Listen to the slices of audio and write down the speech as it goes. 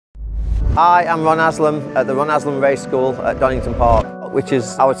Hi, I'm Ron Haslam at the Haslam Race School at Donington Park, which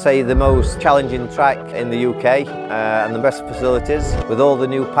is, I would say, the most challenging track in the UK and the best facilities. With all the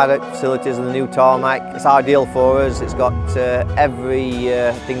new paddock facilities and the new tarmac, it's ideal for us. It's got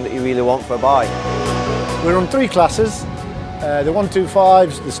everything that you really want for a bike. We run 3 classes, the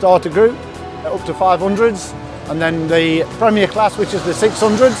 125s, the starter group, up to 500s, and then the premier class, which is the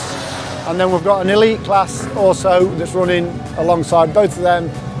 600s, and then we've got an elite class also that's running alongside both of them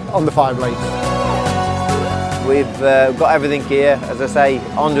on the 5 blades. We've got everything here. As I say,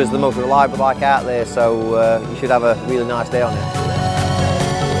 Honda is the most reliable bike out there, so you should have a really nice day on it.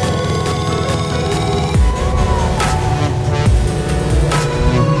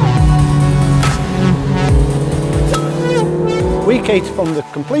 We cater from the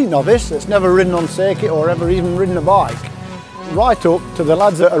complete novice that's never ridden on circuit or ever even ridden a bike, right up to the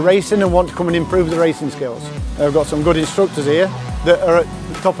lads that are racing and want to come and improve the racing skills. We've got some good instructors here that are at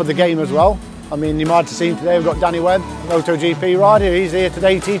the top of the game as well. I mean, you might have seen today we've got Danny Webb, MotoGP rider. He's here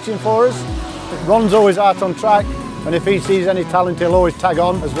today teaching for us. Ron's always out on track, and if he sees any talent, he'll always tag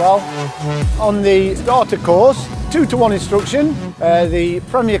on as well. On the starter course, 2-to-1 instruction, the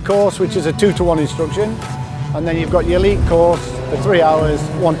premier course, which is a 2-to-1 instruction, and then you've got your elite course, the 3 hours,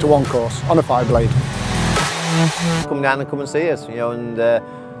 1-to-1 course on a 5 blade. Come down and come and see us, and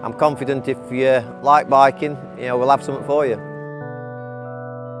I'm confident if you like biking, we'll have something for you.